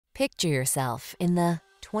Picture yourself in the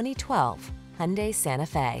 2012 Hyundai Santa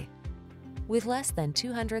Fe. With less than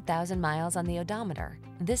 200,000 miles on the odometer,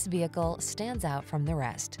 this vehicle stands out from the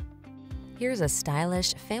rest. Here's a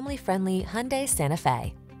stylish, family-friendly Hyundai Santa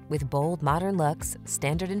Fe. With bold, modern looks,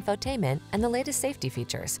 standard infotainment, and the latest safety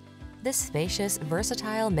features. This spacious,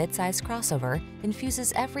 versatile midsize crossover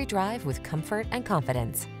infuses every drive with comfort and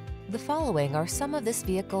confidence. The following are some of this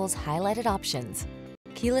vehicle's highlighted options: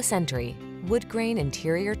 keyless entry, wood grain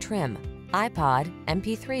interior trim, iPod,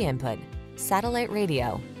 MP3 input, satellite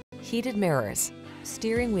radio, heated mirrors,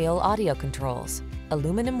 steering wheel audio controls,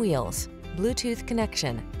 aluminum wheels, Bluetooth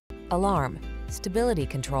connection, alarm, stability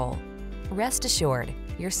control. Rest assured,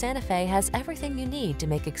 your Santa Fe has everything you need to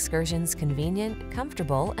make excursions convenient,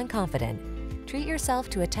 comfortable, and confident. Treat yourself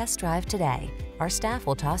to a test drive today. Our staff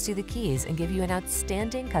will toss you the keys and give you an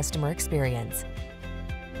outstanding customer experience.